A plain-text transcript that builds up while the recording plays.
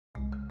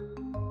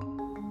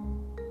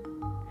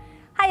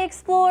Hi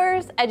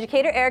Explorers,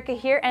 Educator Erica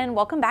here and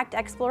welcome back to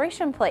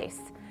Exploration Place.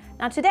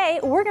 Now today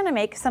we're going to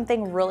make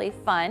something really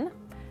fun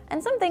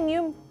and something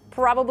you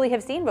probably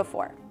have seen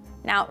before.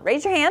 Now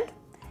raise your hand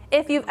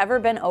if you've ever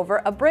been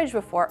over a bridge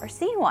before or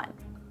seen one.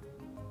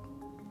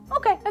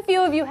 Okay, a few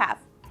of you have.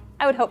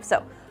 I would hope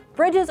so.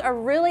 Bridges are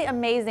really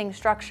amazing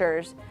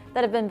structures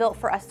that have been built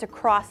for us to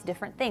cross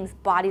different things,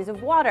 bodies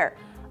of water,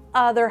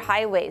 other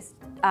highways,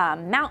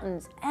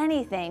 mountains,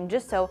 anything,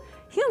 just so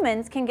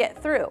humans can get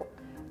through.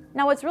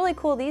 Now what's really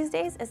cool these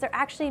days is they're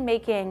actually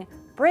making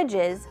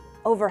bridges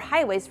over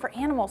highways for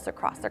animals to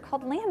cross. They're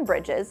called land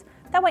bridges.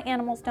 That way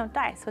animals don't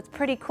die, so it's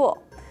pretty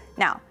cool.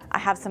 Now, I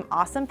have some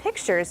awesome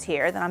pictures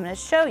here that I'm going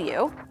to show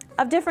you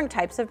of different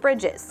types of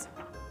bridges.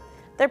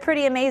 They're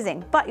pretty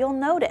amazing, but you'll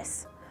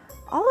notice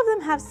all of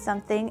them have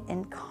something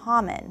in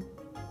common.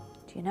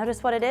 Do you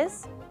notice what it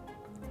is?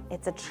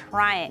 It's a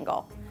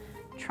triangle.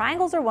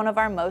 Triangles are one of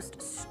our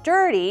most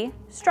sturdy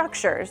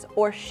structures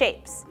or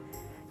shapes.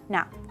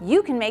 Now,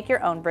 you can make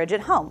your own bridge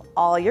at home.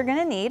 All you're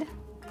gonna need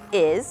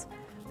is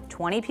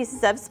 20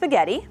 pieces of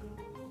spaghetti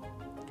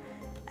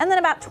and then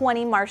about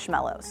 20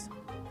 marshmallows.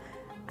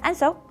 And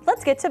so,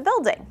 let's get to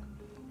building.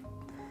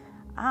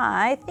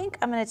 I think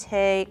I'm gonna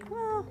take,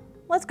 well,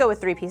 let's go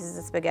with 3 pieces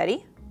of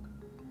spaghetti.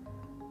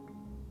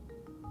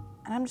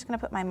 And I'm just gonna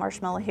put my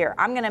marshmallow here.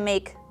 I'm gonna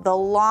make the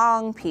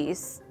long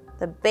piece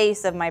the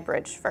base of my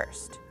bridge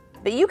first.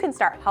 But you can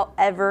start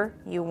however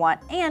you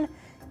want, and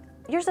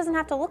yours doesn't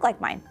have to look like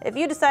mine. If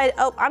you decide,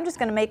 oh, I'm just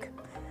gonna make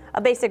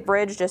a basic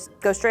bridge, just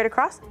go straight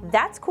across,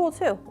 that's cool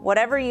too.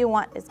 Whatever you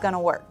want is gonna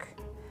work.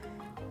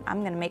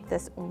 I'm gonna make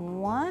this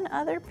one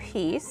other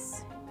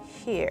piece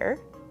here.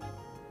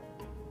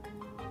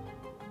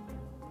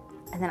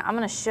 And then I'm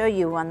gonna show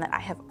you one that I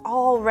have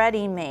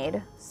already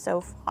made so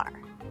far.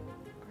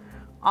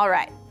 All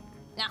right,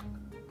 now,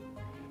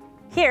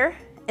 here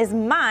is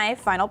my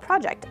final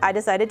project. I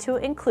decided to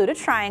include a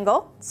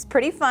triangle. It's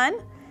pretty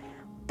fun.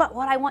 But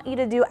what I want you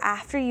to do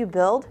after you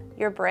build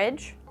your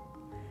bridge,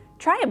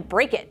 try and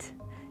break it.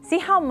 See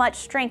how much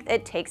strength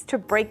it takes to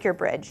break your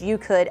bridge. You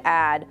could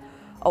add,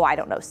 oh, I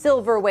don't know,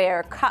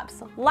 silverware,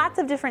 cups, lots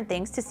of different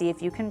things to see if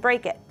you can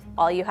break it.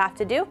 All you have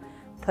to do,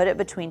 put it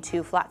between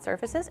 2 flat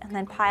surfaces and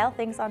then pile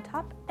things on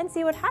top and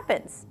see what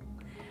happens.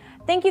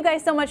 Thank you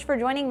guys so much for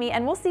joining me,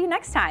 and we'll see you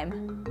next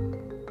time.